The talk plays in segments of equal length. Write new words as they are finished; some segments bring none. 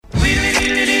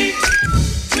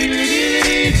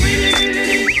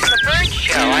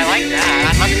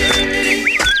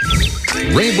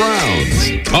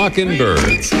Talking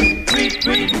Birds.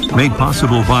 Made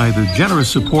possible by the generous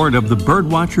support of the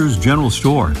Birdwatchers General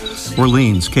Store,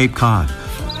 Orleans, Cape Cod.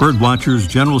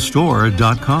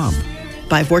 Birdwatchersgeneralstore.com.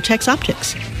 By Vortex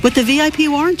Optics. With the VIP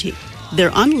warranty,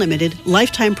 their unlimited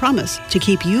lifetime promise to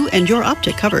keep you and your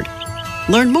optic covered.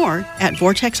 Learn more at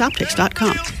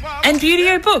vortexoptics.com. And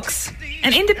Buteo Books,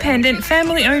 an independent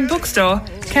family-owned bookstore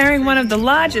carrying one of the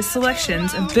largest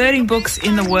selections of birding books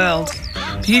in the world.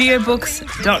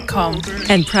 ButeoBooks.com.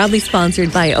 And proudly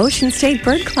sponsored by Ocean State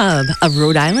Bird Club, a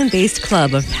Rhode Island-based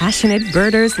club of passionate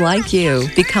birders like you.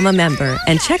 Become a member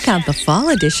and check out the fall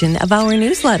edition of our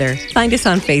newsletter. Find us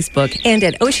on Facebook and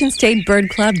at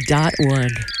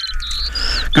oceanstatebirdclub.org.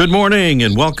 Good morning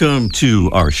and welcome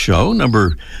to our show,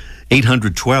 number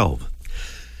 812.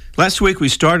 Last week we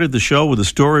started the show with a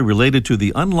story related to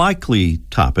the unlikely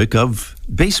topic of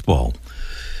baseball.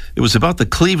 It was about the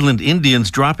Cleveland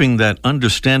Indians dropping that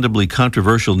understandably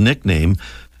controversial nickname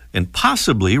and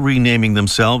possibly renaming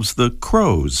themselves the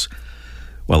Crows,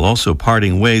 while also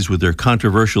parting ways with their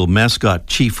controversial mascot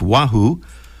Chief Wahoo,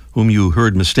 whom you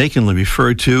heard mistakenly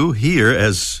referred to here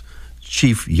as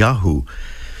Chief Yahoo.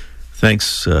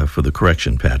 Thanks for the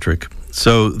correction, Patrick.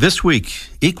 So this week,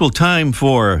 equal time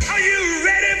for...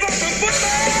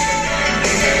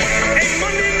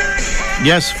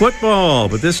 Yes, football,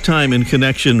 but this time in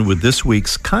connection with this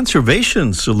week's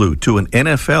conservation salute to an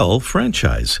NFL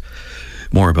franchise.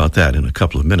 More about that in a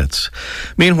couple of minutes.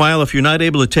 Meanwhile, if you're not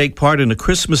able to take part in a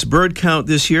Christmas bird count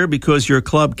this year because your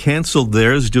club canceled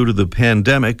theirs due to the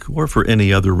pandemic or for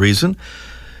any other reason,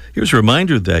 here's a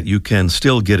reminder that you can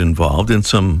still get involved in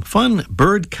some fun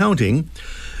bird counting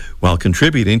while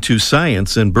contributing to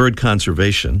science and bird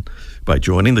conservation by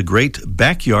joining the Great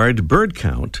Backyard Bird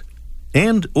Count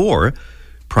and or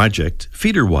Project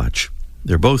Feeder Watch.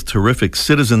 They're both terrific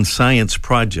citizen science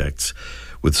projects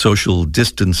with social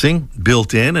distancing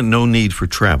built in and no need for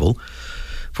travel.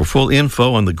 For full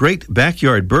info on the Great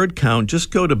Backyard Bird Count,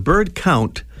 just go to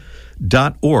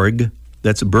birdcount.org.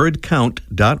 That's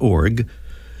birdcount.org.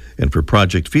 And for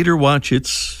Project Feeder Watch,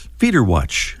 it's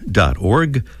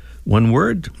feederwatch.org. One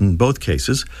word in both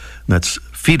cases. That's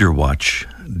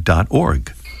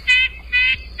feederwatch.org.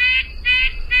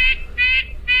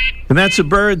 And that's a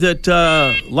bird that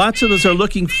lots of us are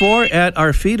looking for at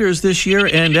our feeders this year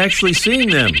and actually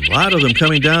seeing them. A lot of them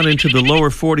coming down into the lower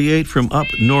 48 from up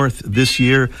north this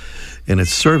year, and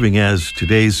it's serving as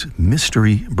today's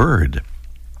mystery bird.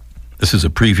 This is a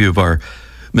preview of our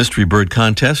mystery bird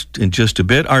contest in just a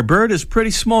bit. Our bird is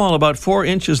pretty small, about 4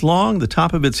 inches long. The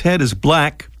top of its head is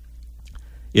black.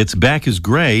 Its back is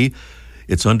gray.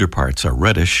 Its underparts are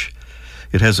reddish.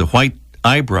 It has a white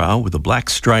eyebrow with a black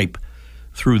stripe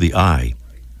through the eye.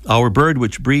 Our bird,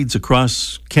 which breeds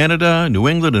across Canada, New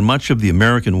England, and much of the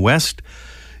American West,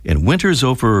 and winters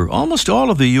over almost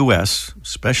all of the U.S.,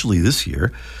 especially this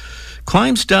year,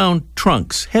 climbs down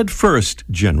trunks head first,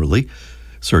 generally,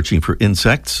 searching for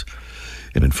insects.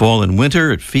 And in fall and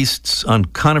winter, it feasts on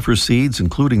conifer seeds,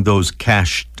 including those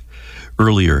cached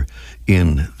earlier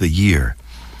in the year.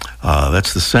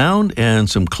 That's the sound and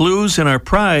some clues, and our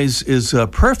prize is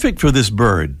perfect for this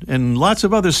bird and lots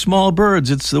of other small birds.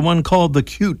 It's the one called the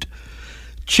cute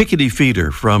chickadee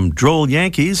feeder from Droll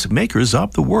Yankees, makers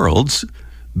of the world's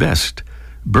best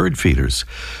bird feeders.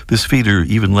 This feeder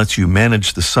even lets you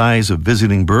manage the size of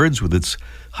visiting birds with its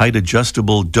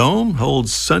height-adjustable dome,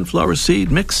 holds sunflower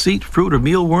seed, mixed seed, fruit, or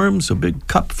mealworms, a big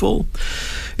cup full.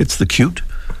 It's the cute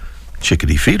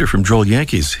chickadee feeder from Droll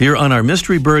Yankees here on our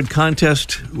mystery bird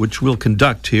contest, which we'll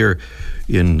conduct here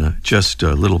in just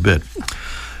a little bit.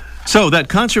 So that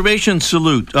conservation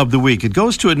salute of the week, it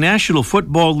goes to a National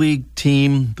Football League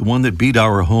team, the one that beat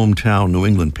our hometown New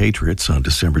England Patriots on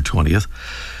December 20th.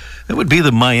 That would be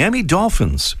the Miami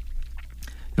Dolphins.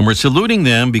 And we're saluting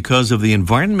them because of the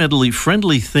environmentally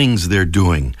friendly things they're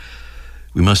doing.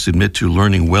 We must admit to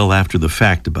learning well after the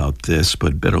fact about this,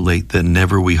 but better late than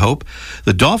never, we hope.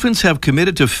 The Dolphins have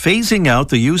committed to phasing out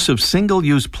the use of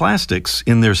single-use plastics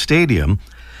in their stadium,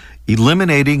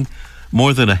 eliminating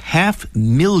more than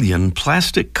 500,000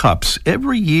 plastic cups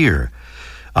every year,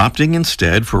 opting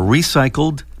instead for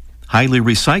recycled, highly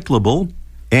recyclable,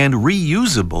 and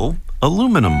reusable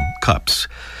aluminum cups.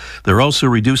 They're also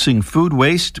reducing food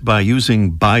waste by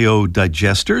using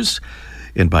biodigesters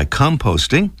and by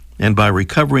composting, and by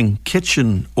recovering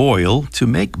kitchen oil to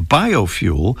make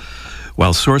biofuel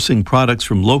while sourcing products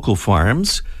from local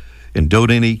farms and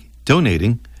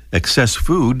donating excess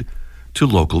food to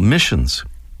local missions.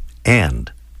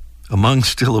 And, among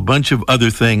still a bunch of other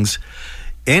things,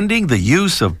 ending the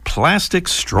use of plastic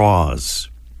straws.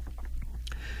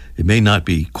 It may not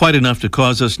be quite enough to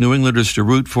cause us New Englanders to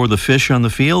root for the fish on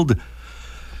the field,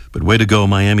 But way to go,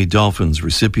 Miami Dolphins,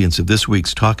 recipients of this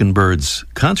week's Talkin' Birds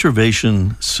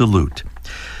Conservation Salute.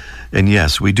 And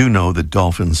yes, we do know that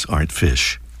dolphins aren't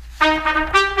fish.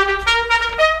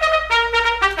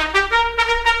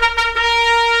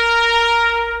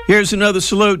 Here's another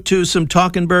salute to some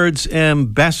Talkin' Birds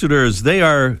ambassadors. They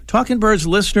are Talkin' Birds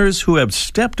listeners who have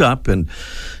stepped up and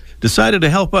decided to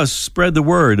help us spread the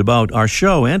word about our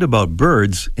show and about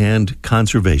birds and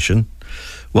conservation.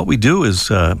 What we do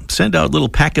is send out little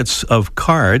packets of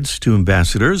cards to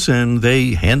ambassadors, and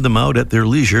they hand them out at their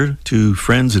leisure to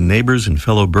friends and neighbors and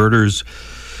fellow birders,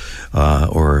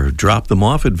 or drop them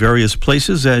off at various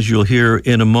places, as you'll hear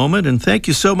in a moment. And thank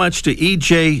you so much to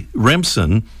E.J.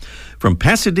 Remsen from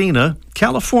Pasadena,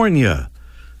 California.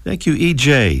 Thank you,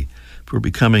 E.J., for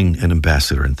becoming an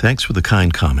ambassador, and thanks for the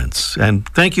kind comments. And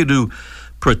thank you to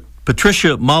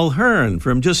Patricia Mulhern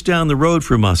from just down the road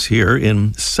from us here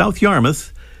in South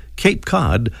Yarmouth, Cape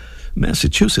Cod,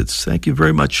 Massachusetts. Thank you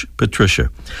very much,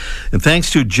 Patricia. And thanks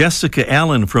to Jessica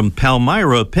Allen from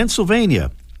Palmyra,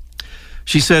 Pennsylvania.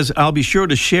 She says, I'll be sure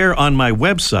to share on my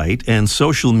website and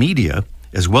social media,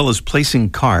 as well as placing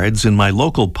cards in my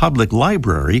local public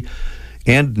library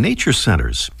and nature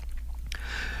centers.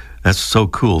 That's so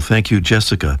cool. Thank you,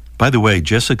 Jessica. By the way,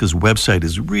 Jessica's website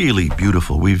is really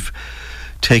beautiful. We've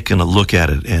taken a look at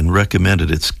it and recommended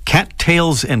it. It's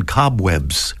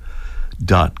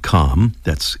cattailsandcobwebs.com.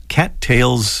 That's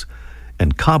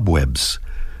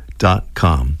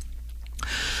cattailsandcobwebs.com.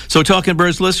 So, Talkin'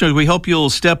 Birds listeners, we hope you'll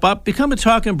step up, become a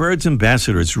Talkin' Birds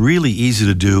ambassador. It's really easy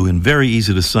to do and very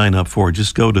easy to sign up for.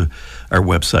 Just go to our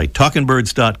website,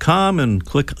 talkinbirds.com, and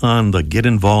click on the Get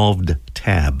Involved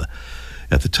tab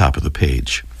at the top of the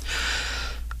page.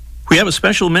 We have a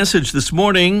special message this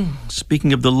morning,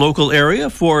 speaking of the local area,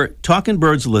 for Talkin'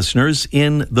 Birds listeners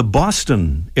in the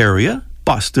Boston area.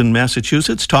 Boston,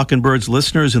 Massachusetts. Talkin' Birds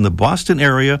listeners in the Boston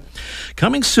area.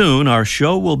 Coming soon, our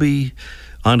show will be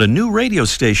on a new radio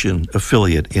station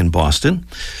affiliate in Boston,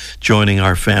 joining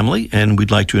our family, and we'd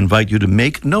like to invite you to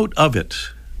make note of it.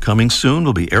 Coming soon,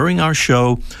 we'll be airing our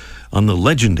show on the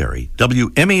legendary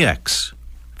WMEX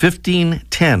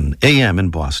 1510 AM in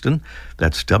Boston.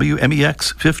 That's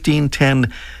WMEX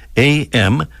 1510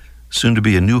 AM, soon to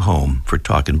be a new home for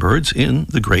Talkin' Birds in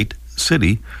the great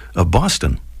city of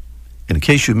Boston. And in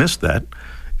case you missed that,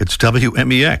 it's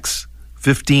WMEX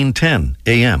 1510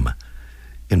 AM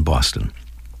in Boston.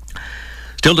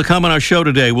 Still to come on our show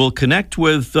today, we'll connect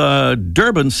with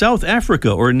Durban, South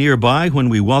Africa, or nearby, when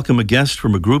we welcome a guest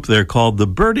from a group there called The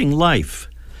Birding Life.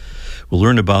 We'll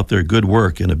learn about their good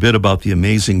work and a bit about the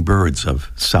amazing birds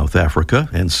of South Africa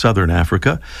and Southern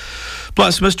Africa.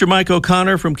 Plus, Mr. Mike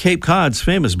O'Connor from Cape Cod's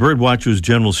famous Birdwatchers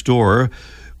General Store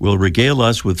will regale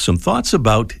us with some thoughts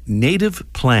about native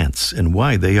plants and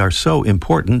why they are so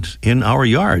important in our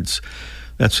yards.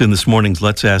 That's in this morning's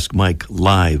Let's Ask Mike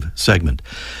live segment.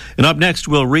 And up next,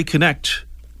 we'll reconnect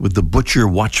with the Butcher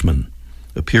Watchman,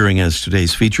 appearing as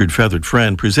today's featured feathered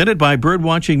friend, presented by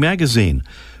Birdwatching Magazine.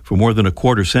 For more than a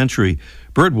quarter century,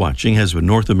 Birdwatching has been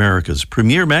North America's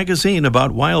premier magazine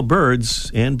about wild birds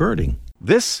and birding.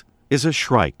 This is a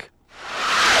shrike.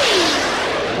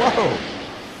 Whoa!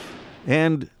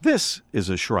 And this is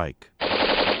a shrike.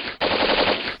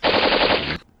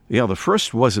 Yeah, the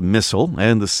first was a missile,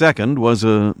 and the second was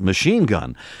a machine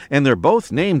gun. And they're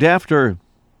both named after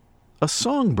a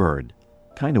songbird.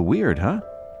 Kind of weird, huh?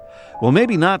 Well,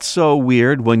 maybe not so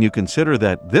weird when you consider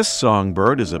that this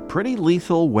songbird is a pretty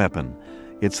lethal weapon.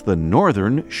 It's the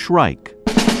northern shrike.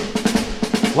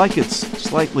 Like its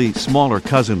slightly smaller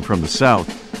cousin from the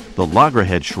south, the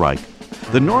loggerhead shrike,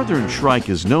 the northern shrike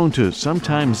is known to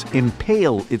sometimes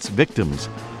impale its victims,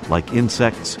 like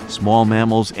insects, small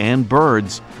mammals, and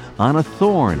birds, on a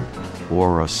thorn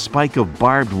or a spike of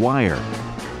barbed wire.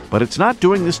 But it's not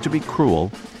doing this to be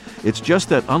cruel. It's just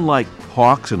that unlike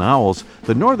hawks and owls,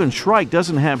 the northern shrike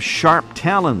doesn't have sharp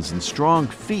talons and strong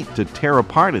feet to tear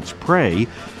apart its prey.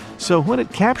 So when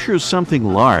it captures something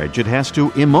large, it has to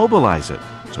immobilize it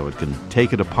so it can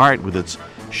take it apart with its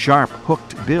sharp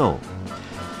hooked bill.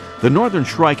 The northern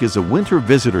shrike is a winter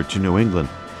visitor to New England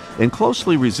and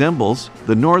closely resembles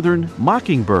the northern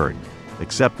mockingbird,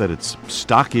 except that its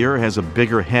stockier, has a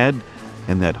bigger head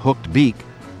and that hooked beak,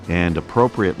 and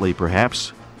appropriately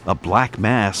perhaps, a black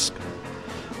mask.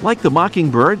 Like the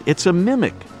mockingbird, it's a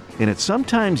mimic, and it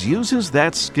sometimes uses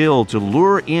that skill to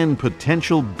lure in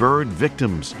potential bird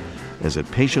victims as it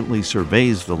patiently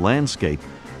surveys the landscape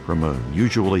from a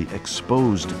usually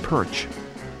exposed perch.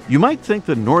 You might think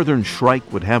the northern shrike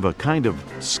would have a kind of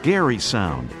scary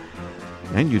sound,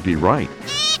 and you'd be right.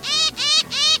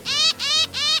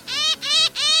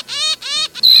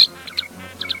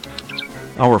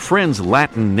 Our friend's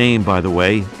Latin name, by the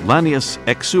way, Lanius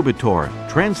exubitor,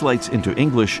 translates into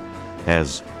English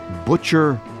as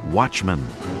Butcher Watchman.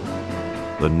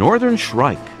 The Northern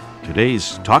Shrike,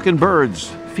 today's Talkin'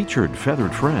 Birds featured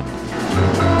feathered friend.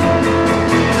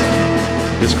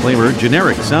 Disclaimer,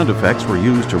 generic sound effects were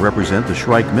used to represent the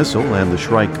Shrike missile and the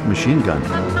Shrike machine gun.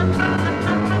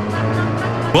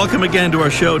 Welcome again to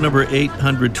our show number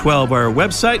 812, our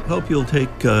website. Hope you'll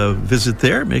take a visit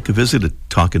there. Make a visit at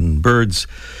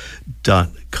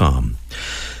talkinbirds.com.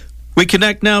 We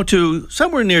connect now to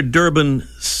somewhere near Durban,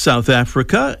 South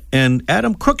Africa, and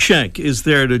Adam Cruikshank is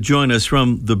there to join us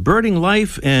from The Birding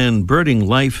Life and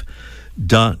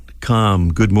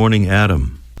birdinglife.com. Good morning,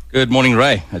 Adam. Good morning,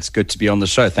 Ray. It's good to be on the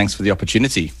show. Thanks for the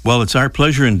opportunity. Well, it's our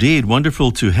pleasure indeed.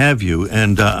 Wonderful to have you.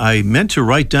 And I meant to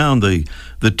write down the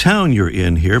town you're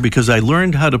in here because I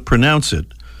learned how to pronounce it,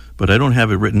 but I don't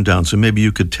have it written down. So maybe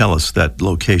you could tell us that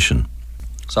location.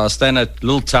 So I stay in a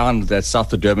little town that's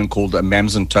south of Durban called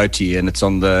Amanzimtoti, and it's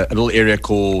on a little area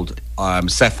called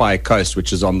Sapphire Coast,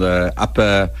 which is on the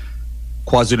upper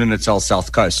KwaZulu-Natal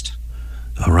south coast.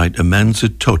 All right,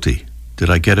 Amanzimtoti. Did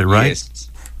I get it right?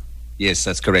 Yes,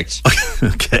 that's correct.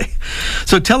 Okay.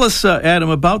 So tell us, Adam,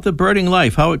 about The Birding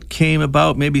Life, how it came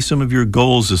about, maybe some of your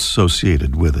goals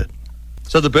associated with it.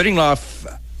 So The Birding Life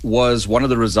was one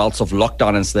of the results of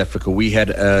lockdown in South Africa. We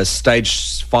had a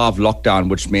stage 5 lockdown,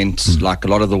 which meant, like a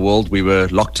lot of the world, we were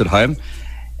locked at home.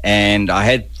 And I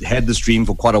had this dream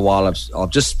for quite a while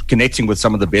of just connecting with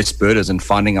some of the best birders and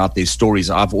finding out their stories.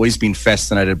 I've always been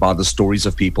fascinated by the stories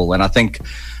of people. And I think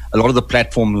a lot of the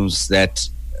platforms that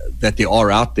there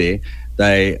are out there,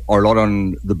 they are a lot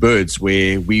on the birds,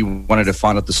 where we wanted to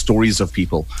find out the stories of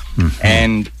people. Mm-hmm.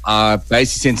 And I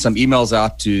basically sent some emails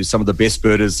out to some of the best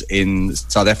birders in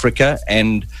South Africa,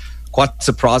 and quite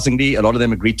surprisingly, a lot of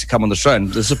them agreed to come on the show.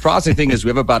 And the surprising thing is we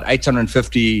have about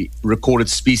 850 recorded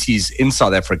species in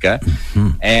South Africa. Mm-hmm.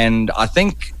 And I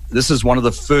think this is one of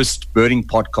the first birding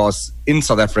podcasts in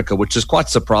South Africa, which is quite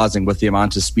surprising with the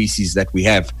amount of species that we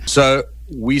have. So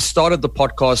we started the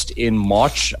podcast in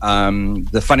March.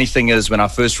 The funny thing is, when I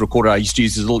first recorded, I used to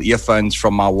use these little earphones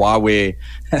from my Huawei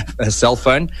cell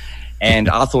phone, and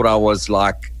I thought I was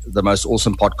like the most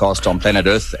awesome podcast on planet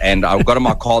Earth. And I got in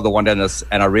my car the one day and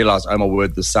I realized, oh my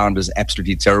word, the sound is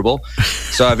absolutely terrible.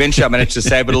 So eventually I managed to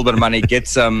save a little bit of money,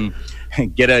 get a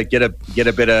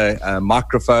better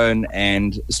microphone,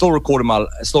 and still record in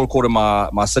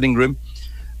my sitting room.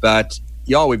 But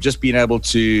yeah, we've just been able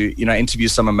to, interview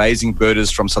some amazing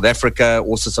birders from South Africa,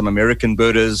 also some American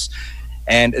birders.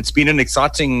 And it's been an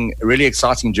really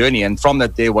exciting journey. And from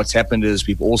that there, what's happened is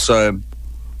we've also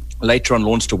later on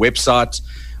launched a website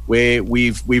where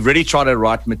we've really tried to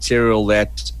write material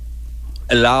that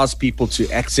allows people to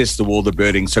access the world of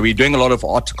birding. So we're doing a lot of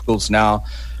articles now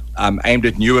aimed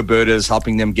at newer birders,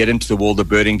 helping them get into the world of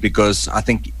birding, because I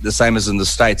think the same as in the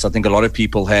States, I think a lot of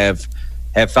people have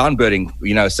found birding,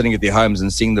 sitting at their homes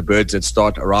and seeing the birds that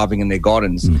start arriving in their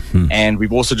gardens. Mm-hmm. And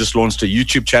we've also just launched a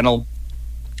YouTube channel.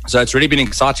 So it's really been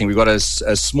exciting. We've got a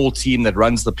small team that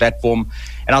runs the platform.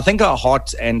 And I think our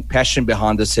heart and passion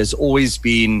behind this has always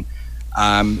been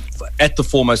at the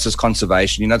foremost is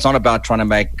conservation. It's not about trying to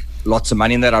make lots of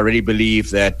money in that. I really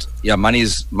believe that money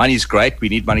is great. We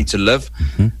need money to live.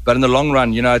 Mm-hmm. But in the long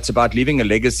run, it's about leaving a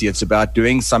legacy. It's about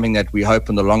doing something that we hope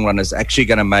in the long run is actually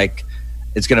going to make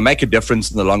a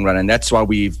difference in the long run. And that's why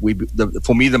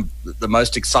for me, the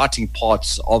most exciting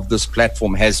parts of this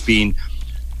platform has been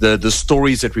the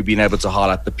stories that we've been able to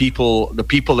highlight, the people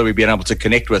that we've been able to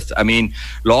connect with. I mean,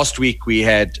 last week we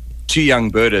had 2 young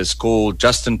birders called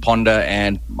Justin Ponder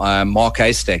and Mark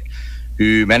Haystack,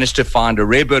 who managed to find a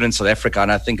rare bird in South Africa,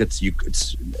 and I think you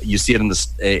see it in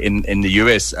the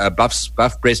US,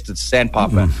 buff-breasted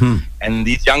sandpiper. Mm-hmm. And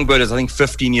these young birders, I think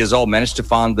 15 years old, managed to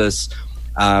find this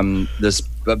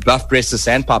buff-breasted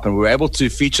sandpiper, and we were able to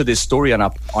feature this story on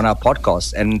our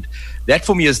podcast. And that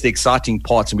for me is the exciting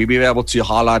part. And we've been able to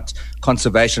highlight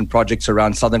conservation projects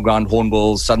around southern ground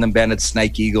hornbills, southern banded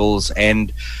snake eagles,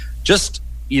 and just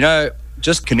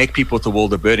connect people with the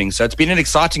world of birding. So it's been an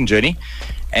exciting journey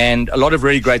and a lot of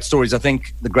really great stories. I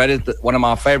think one of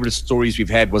my favorite stories we've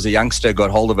had was a youngster got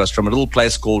hold of us from a little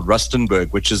place called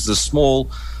Rustenburg, which is the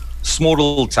small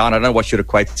little town. I don't know what you'd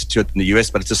equate to it in the US,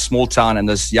 but it's a small town. And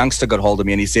this youngster got hold of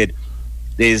me and he said,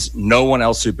 there's no one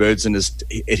else at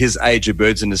his age who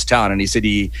birds in his town. And he said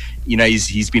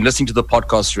he's been listening to the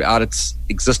podcast throughout its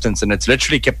existence, and it's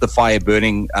literally kept the fire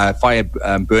burning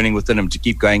within him to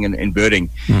keep going in birding.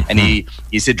 Mm-hmm. And he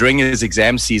said during his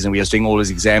exam season, we was doing all his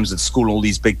exams at school, all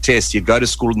these big tests, he'd go to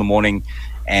school in the morning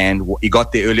and he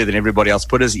got there earlier than everybody else,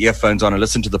 put his earphones on and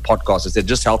listened to the podcast. It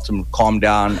just helped him calm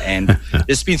down, and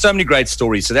there's been so many great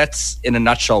stories. So that's, in a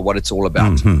nutshell, what it's all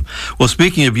about. Mm-hmm. Well,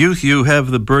 speaking of youth, you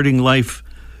have the Birding Life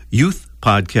Youth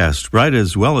podcast, right,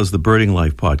 as well as the Birding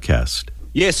Life podcast.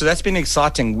 Yeah, so that's been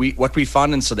exciting. What we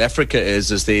found in South Africa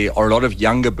is there are a lot of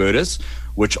younger birders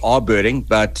which are birding,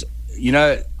 but,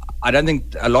 I don't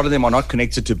think a lot of them are not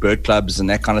connected to bird clubs and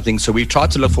that kind of thing. So we've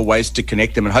tried to look for ways to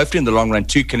connect them, and hopefully in the long run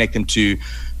to connect them to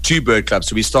bird clubs.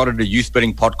 So we started a youth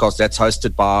birding podcast that's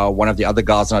hosted by one of the other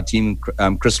guys on our team,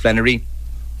 Chris Flannery.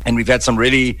 And we've had some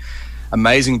really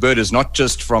amazing birders, not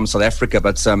just from South Africa,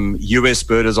 but some US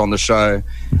birders on the show.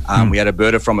 We had a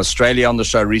birder from Australia on the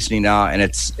show recently now, and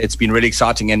it's been really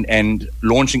exciting. And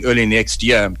launching early next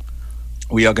year,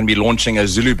 we are going to be launching a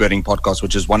Zulu birding podcast,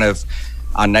 which is one of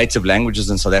our native languages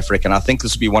in South Africa. And I think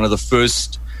this will be one of the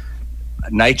first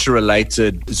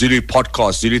nature-related Zulu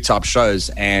podcasts, Zulu-type shows.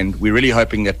 And we're really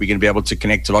hoping that we're going to be able to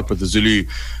connect a lot with the Zulu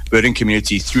birding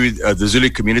community through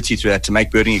that, to make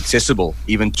birding accessible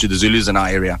even to the Zulus in our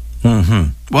area.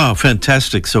 Mm-hmm. Wow,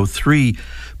 fantastic. So 3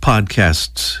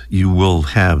 podcasts you will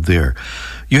have there.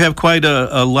 You have quite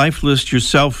a life list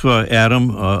yourself, Adam,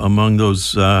 among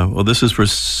those. This is for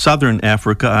Southern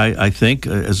Africa, I think,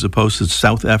 as opposed to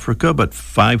South Africa, but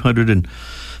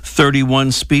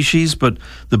 531 species. But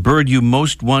the bird you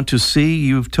most want to see,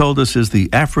 you've told us, is the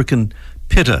African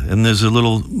pitta. And there's a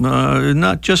little,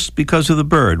 not just because of the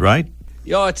bird, right?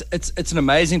 Yeah, it's an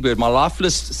amazing bird. My life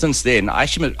list since then, I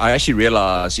actually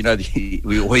realized,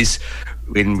 we always,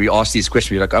 when we ask these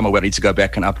questions, we're like, oh my word, I need to go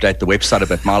back and update the website a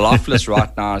bit. My life list right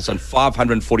now is on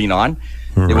 549.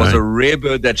 Right. There was a rare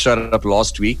bird that showed up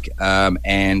last week,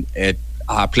 and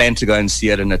I planned to go and see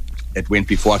it, and it went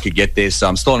before I could get there. So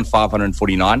I'm still on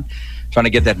 549, trying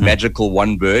to get that magical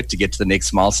one bird to get to the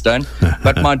next milestone.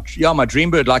 But my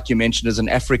dream bird, like you mentioned, is an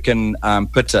African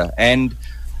pitta. And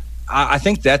I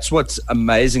think that's what's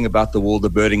amazing about the world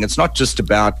of birding. It's not just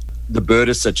about the bird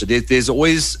as such. There's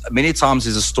always, many times,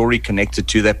 there's a story connected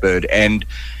to that bird. And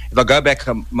if I go back,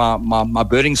 my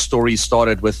birding story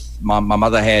started with my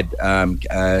mother had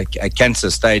a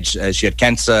cancer stage. She had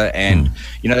cancer, and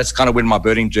that's kind of when my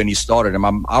birding journey started.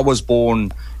 And I was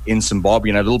born in Zimbabwe,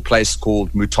 in a little place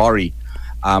called Mutare,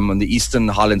 in the eastern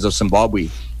highlands of Zimbabwe.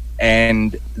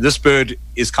 And this bird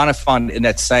is kind of found in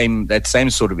that same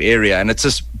sort of area, and it's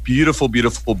this beautiful,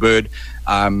 beautiful bird,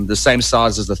 the same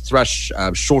size as the thrush,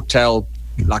 short tail,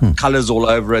 like colors all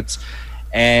over it,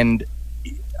 and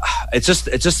it's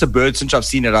just a bird. Since I've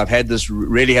seen it, I've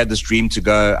really had this dream to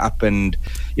go up and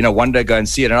one day go and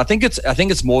see it. And I think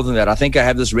it's more than that. I think I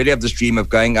have this dream of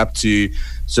going up to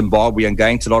Zimbabwe and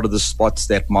going to a lot of the spots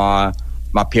that my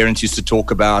parents used to talk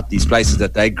about, these places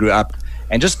that they grew up.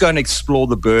 And just go and explore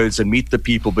the birds and meet the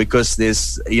people, because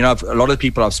there's, a lot of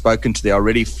people I've spoken to, they are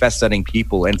really fascinating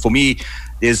people. And for me,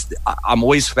 I'm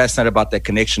always fascinated about that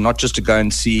connection, not just to go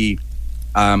and see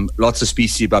lots of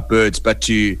species about birds, but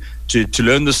to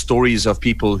learn the stories of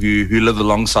people who live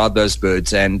alongside those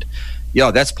birds. And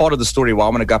that's part of the story why I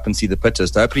want to go up and see the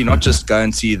pittas. To hopefully not just go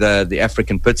and see the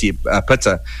African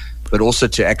pitta, but also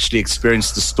to actually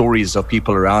experience the stories of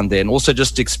people around there, and also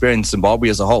just to experience Zimbabwe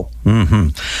as a whole.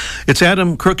 Mm-hmm. It's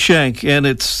Adam Cruikshank, and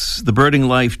it's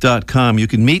thebirdinglife.com. You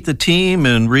can meet the team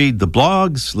and read the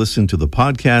blogs, listen to the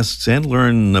podcasts, and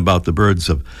learn about the birds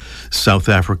of South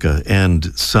Africa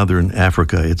and Southern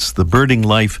Africa. It's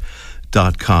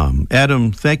thebirdinglife.com.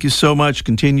 Adam, thank you so much.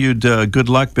 Continued good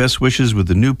luck, best wishes with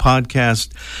the new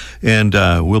podcast, and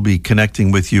we'll be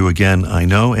connecting with you again, I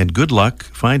know, and good luck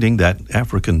finding that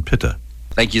African pitta.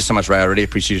 Thank you so much, Ray. I really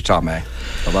appreciate your time, man.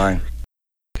 Bye-bye.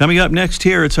 Coming up next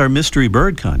here, it's our mystery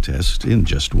bird contest in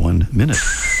just 1 minute.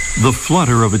 The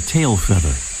flutter of a tail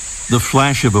feather, the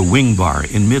flash of a wing bar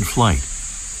in mid-flight.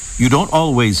 You don't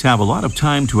always have a lot of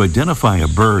time to identify a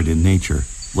bird in nature,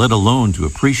 let alone to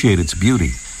appreciate its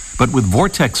beauty. But with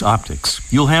Vortex Optics,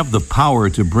 you'll have the power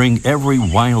to bring every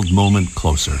wild moment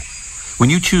closer. When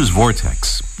you choose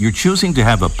Vortex, you're choosing to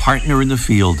have a partner in the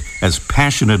field as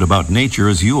passionate about nature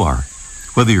as you are.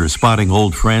 Whether you're spotting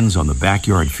old friends on the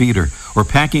backyard feeder or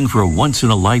packing for a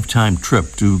once-in-a-lifetime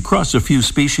trip to cross a few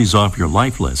species off your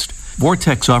life list,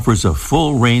 Vortex offers a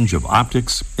full range of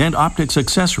optics and optics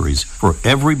accessories for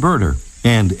every birder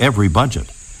and every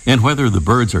budget. And whether the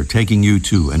birds are taking you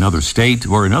to another state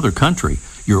or another country,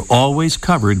 you're always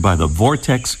covered by the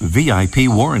Vortex VIP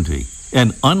warranty,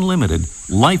 an unlimited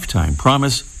lifetime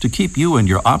promise to keep you and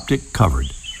your optic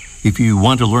covered. If you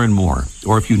want to learn more,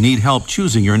 or if you need help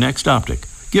choosing your next optic,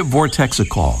 give Vortex a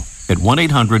call at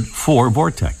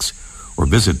 1-800-4VORTEX or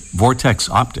visit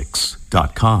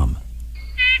vortexoptics.com.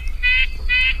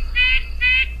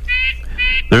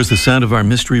 There's the sound of our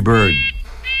mystery bird.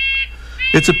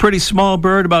 It's a pretty small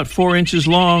bird, about 4 inches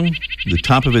long. The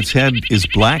top of its head is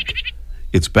black,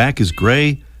 its back is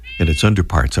gray, and its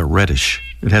underparts are reddish.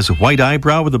 It has a white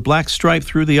eyebrow with a black stripe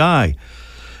through the eye.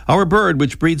 Our bird,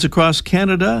 which breeds across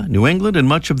Canada, New England, and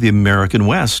much of the American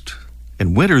West,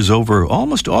 and winters over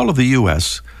almost all of the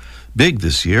U.S., big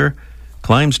this year,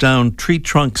 climbs down tree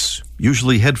trunks,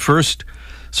 usually head first,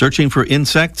 searching for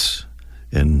insects,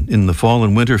 and in the fall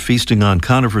and winter feasting on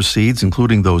conifer seeds,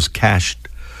 including those cached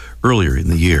earlier in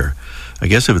the year. I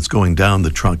guess if it's going down the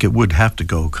trunk, it would have to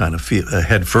go kind of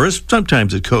head first.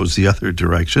 Sometimes it goes the other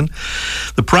direction.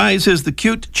 The prize is the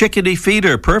cute chickadee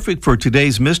feeder, perfect for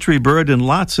today's mystery bird and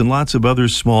lots of other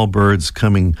small birds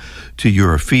coming to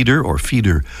your feeder or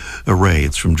feeder array.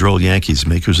 It's from Droll Yankees,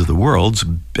 makers of the world's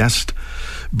best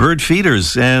bird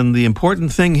feeders. And the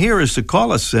important thing here is to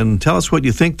call us and tell us what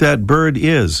you think that bird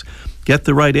is. Get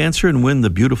the right answer and win the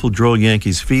beautiful Droll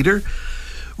Yankees feeder,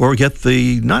 or get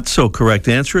the not-so-correct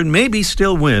answer and maybe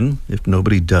still win. If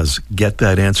nobody does get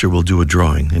that answer, we'll do a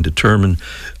drawing and determine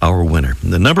our winner.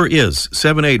 And the number is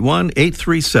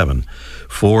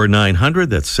 781-837-4900.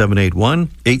 That's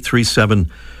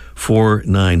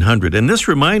 781-837-4900. And this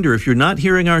reminder, if you're not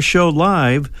hearing our show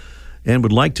live and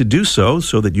would like to do so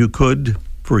that you could,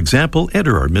 for example,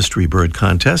 enter our Mystery Bird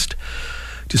contest,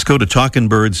 just go to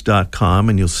talkingbirds.com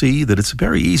and you'll see that it's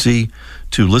very easy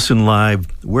to listen live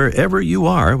wherever you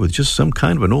are with just some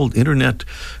kind of an old internet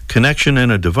connection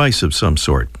and a device of some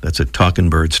sort. That's at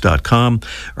talkingbirds.com.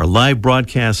 Our live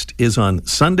broadcast is on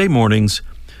Sunday mornings,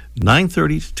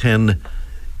 9:30 to 10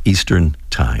 Eastern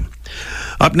Time.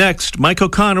 Up next, Mike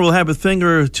O'Connor will have a thing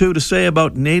or two to say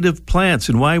about native plants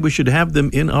and why we should have them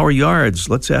in our yards.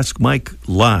 Let's ask Mike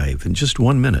live in just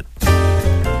 1 minute.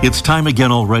 It's time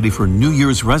again already for New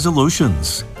Year's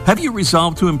resolutions. Have you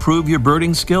resolved to improve your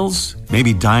birding skills?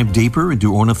 Maybe dive deeper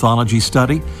into ornithology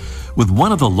study? With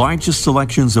one of the largest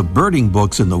selections of birding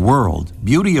books in the world,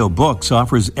 Buteo Books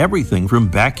offers everything from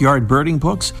backyard birding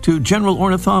books to general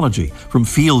ornithology, from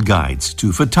field guides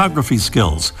to photography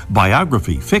skills,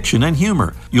 biography, fiction, and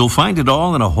humor. You'll find it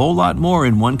all and a whole lot more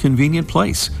in one convenient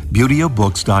place,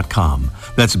 ButeoBooks.com.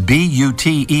 That's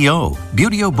BUTEO,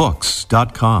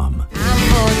 ButeoBooks.com.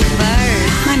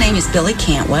 My name is Billy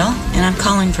Cantwell, and I'm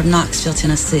calling from Knoxville,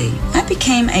 Tennessee. I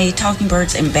became a Talking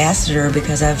Birds ambassador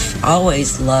because I've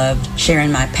always loved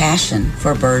sharing my passion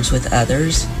for birds with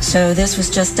others. So this was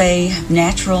just a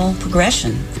natural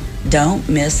progression. Don't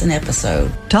miss an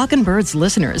episode. Talkin' Birds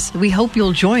listeners, we hope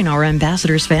you'll join our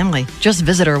ambassadors family. Just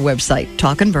visit our website,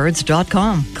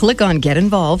 talkingbirds.com. Click on Get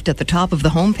Involved at the top of the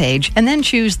homepage, and then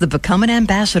choose the Become an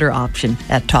Ambassador option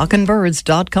at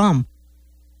talkingbirds.com.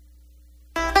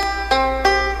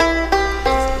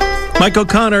 Mike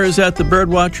O'Connor is at the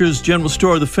Birdwatchers General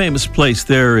Store, the famous place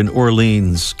there in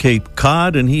Orleans, Cape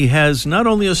Cod, and he has not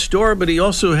only a store, but he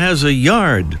also has a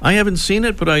yard. I haven't seen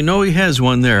it, but I know he has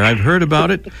one there. I've heard about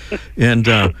it, and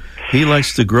he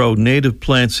likes to grow native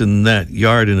plants in that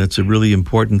yard, and it's a really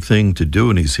important thing to do,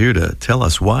 and he's here to tell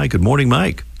us why. Good morning,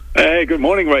 Mike. Hey, good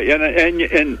morning, Ray.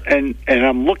 And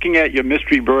I'm looking at your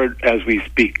mystery bird as we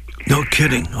speak. No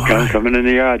kidding. All right. Coming in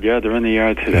the yard. Yeah, they're in the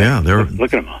yard today. Yeah,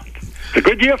 Look at them. It's a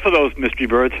good year for those mystery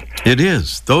birds. It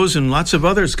is. Those and lots of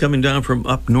others coming down from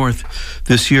up north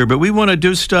this year. But we want to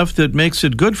do stuff that makes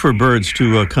it good for birds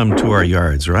to come to our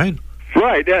yards, right?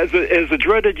 Right. As the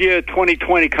dreaded year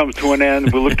 2020 comes to an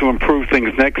end, we'll look to improve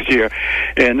things next year.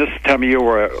 And this time of year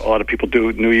where a lot of people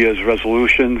do New Year's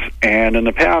resolutions. And in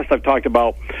the past, I've talked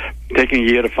about taking a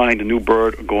year to find a new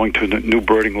bird, going to a new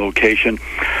birding location.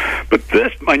 But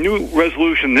my new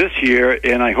resolution this year,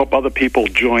 and I hope other people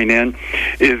join in,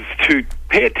 is to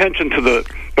pay attention to the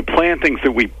plantings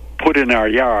that we put in our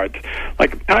yards.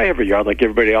 Like, I have a yard like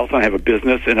everybody else. I have a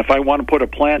business, and if I want to put a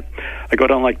plant, I go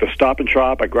down like the Stop and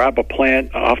Shop, I grab a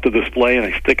plant off the display, and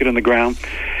I stick it in the ground,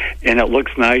 and it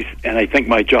looks nice, and I think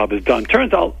my job is done.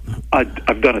 Turns out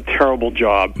I've done a terrible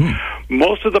job.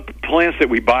 Most of the plants that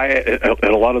we buy at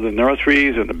a lot of the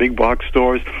nurseries and the big box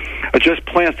stores are just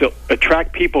plants that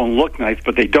attract people and look nice,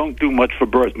 but they don't do much for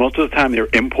birds. Most of the time they're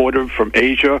imported from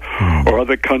Asia or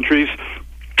other countries,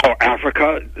 or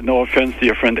Africa. No offense to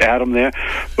your friend Adam there,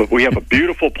 but we have a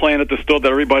beautiful plant at the store that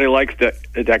everybody likes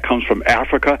that comes from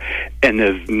Africa, and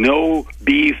there's no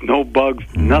bees, no bugs,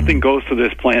 nothing goes to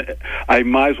this plant. I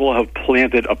might as well have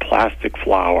planted a plastic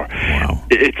flower. Wow.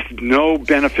 It's no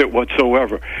benefit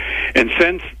whatsoever. And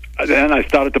since then, I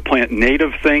started to plant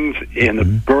native things, and the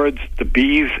birds, the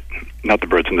bees, not the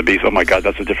birds and the bees, oh my God,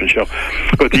 that's a different show.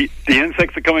 But the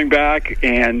insects are coming back,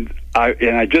 and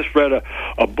I just read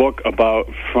a book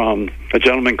from a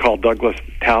gentleman called Douglas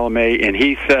Talame, and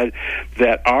he said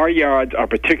that our yards,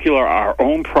 our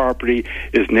own property,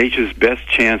 is nature's best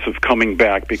chance of coming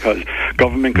back, because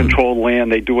government-controlled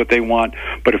land, they do what they want.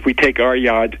 But if we take our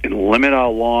yards and limit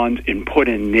our lawns and put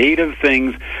in native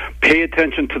things, pay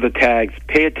attention to the tags,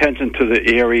 pay attention to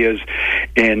the areas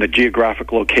and the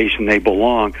geographic location they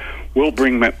belong, we'll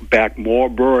bring back more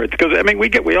birds. Because, I mean,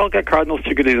 we all get cardinals,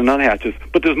 chickadees, and nuthatches,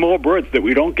 but there's more birds that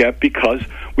we don't get because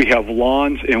we have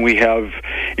lawns and we have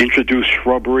introduced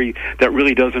shrubbery that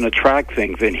really doesn't attract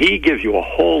things. And he gives you a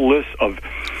whole list of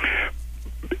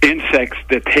insects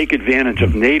that take advantage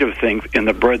of native things and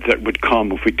the birds that would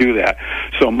come if we do that.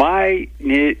 So my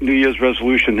New Year's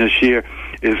resolution this year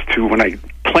is to, when I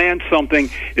plan something,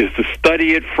 is to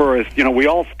study it first. You know, we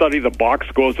all study the box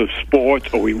scores of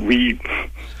sports, or we read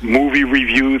movie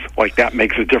reviews, like that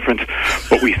makes a difference.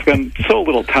 But we spend so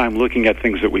little time looking at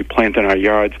things that we plant in our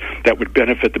yards that would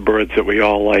benefit the birds that we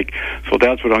all like. So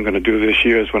that's what I'm going to do this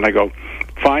year, is when I go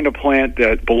find a plant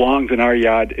that belongs in our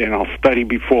yard, and I'll study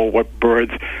before what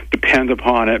birds depend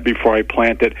upon it before I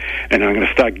plant it, and I'm going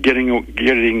to start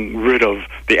getting rid of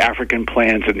the African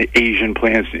plants and the Asian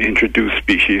plants and introduce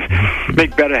species.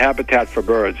 Make better habitat for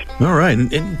birds. All right,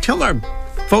 and tell our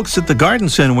folks at the garden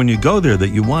center when you go there that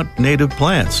you want native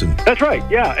plants. That's right,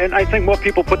 yeah, and I think more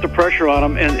people put the pressure on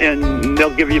them, and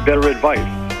they'll give you better advice.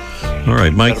 All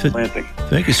right, Mike.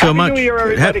 Thank you so much. Happy New Year,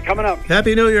 everybody, coming up.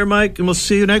 Happy New Year, Mike, and we'll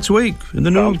see you next week in the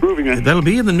new. That'll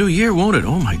be in the new year, won't it?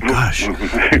 Oh my gosh!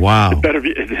 Wow. It better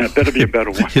be a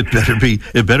better one.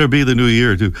 It better be the new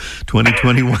year, too.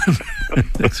 2021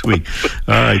 next week.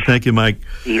 All right, thank you, Mike.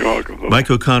 You're welcome. Mike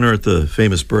O'Connor at the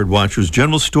famous Birdwatchers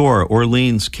General Store,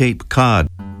 Orleans, Cape Cod.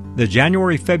 The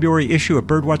January-February issue of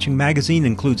Birdwatching Magazine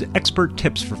includes expert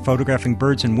tips for photographing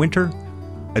birds in winter,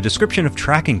 a description of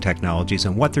tracking technologies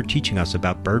and what they're teaching us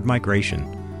about bird migration,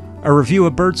 a review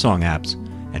of birdsong apps,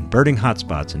 and birding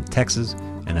hotspots in Texas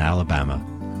and Alabama.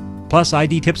 Plus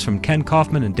ID tips from Ken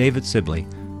Kaufman and David Sibley.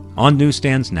 On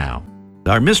newsstands now.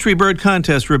 Our Mystery Bird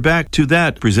Contest, we're back to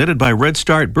that, presented by Red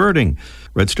Start Birding.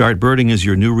 Red Start Birding is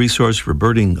your new resource for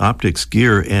birding optics,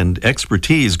 gear, and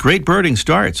expertise. Great birding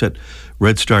starts at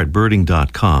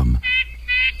redstartbirding.com.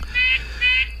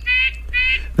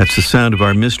 That's the sound of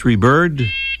our mystery bird.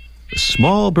 A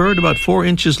small bird about 4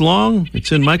 inches long.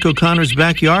 It's in Mike O'Connor's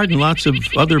backyard and lots of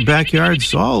other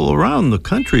backyards all around the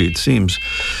country, it seems,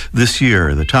 this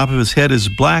year. The top of his head is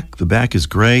black. The back is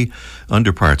gray.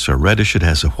 Underparts are reddish. It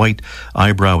has a white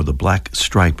eyebrow with a black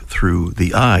stripe through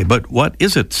the eye. But what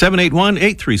is it?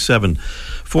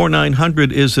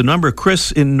 781-837-4900 is the number.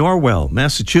 Chris in Norwell,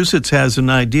 Massachusetts, has an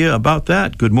idea about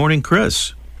that. Good morning,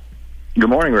 Chris. Good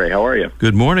morning, Ray. How are you?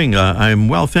 Good morning. I'm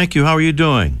well, thank you. How are you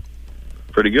doing?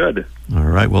 Pretty good. All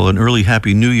right. Well, an early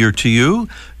Happy New Year to you.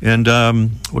 And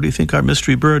what do you think our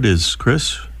mystery bird is,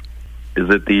 Chris? Is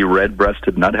it the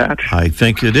red-breasted nuthatch? I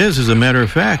think it is, as a matter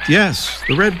of fact. Yes,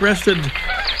 the red-breasted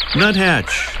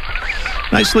nuthatch.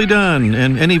 Nicely done.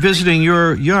 And any visiting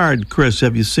your yard, Chris,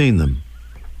 have you seen them?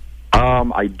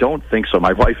 I don't think so.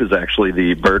 My wife is actually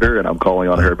the birder, and I'm calling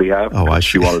on her behalf. Oh, I see.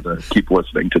 She wanted to keep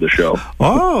listening to the show.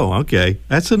 Oh, okay.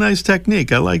 That's a nice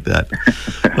technique. I like that.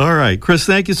 All right. Chris,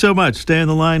 thank you so much. Stay on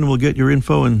the line, and we'll get your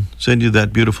info and send you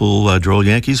that beautiful Droll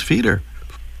Yankees feeder.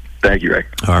 Thank you, Ray.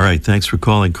 All right. Thanks for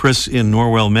calling. Chris in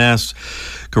Norwell, Mass.,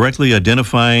 correctly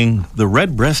identifying the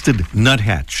red-breasted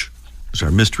nuthatch. It's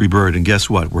our mystery bird, and guess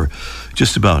what? We're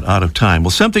just about out of time.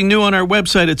 Well, something new on our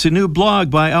website. It's a new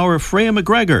blog by our Freya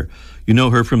McGregor. You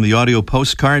know her from the audio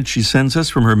postcards she sends us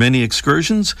from her many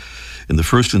excursions. And the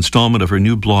first installment of her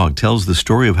new blog tells the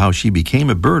story of how she became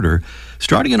a birder,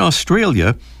 starting in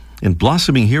Australia and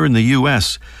blossoming here in the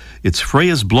U.S. It's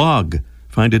Freya's blog.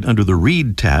 Find it under the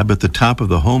Read tab at the top of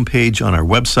the homepage on our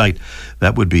website.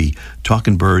 That would be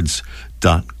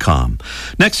talkingbirds.com.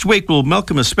 Next week, we'll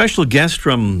welcome a special guest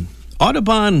from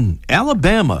Audubon,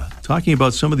 Alabama, talking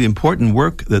about some of the important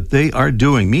work that they are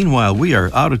doing. Meanwhile, we are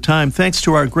out of time. Thanks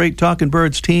to our great Talkin'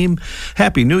 Birds team.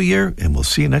 Happy New Year, and we'll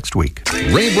see you next week.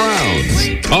 Ray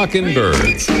Brown's Talkin'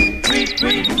 Birds.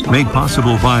 Made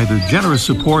possible by the generous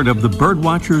support of the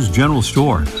Birdwatchers General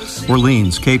Store,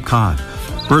 Orleans, Cape Cod.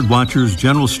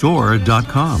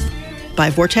 Birdwatchersgeneralstore.com.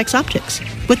 By Vortex Optics.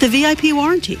 With the VIP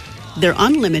warranty, their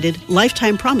unlimited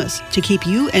lifetime promise to keep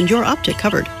you and your optic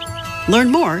covered.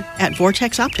 Learn more at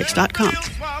vortexoptics.com.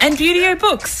 And Beautyo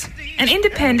Books, an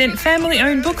independent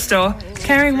family-owned bookstore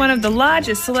carrying one of the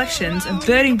largest selections of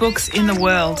birding books in the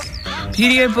world.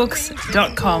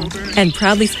 BeautyOBooks.com. And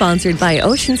proudly sponsored by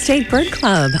Ocean State Bird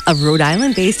Club, a Rhode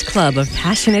Island-based club of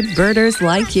passionate birders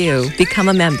like you. Become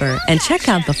a member and check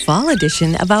out the fall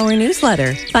edition of our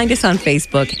newsletter. Find us on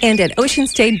Facebook and at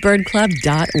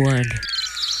oceanstatebirdclub.org.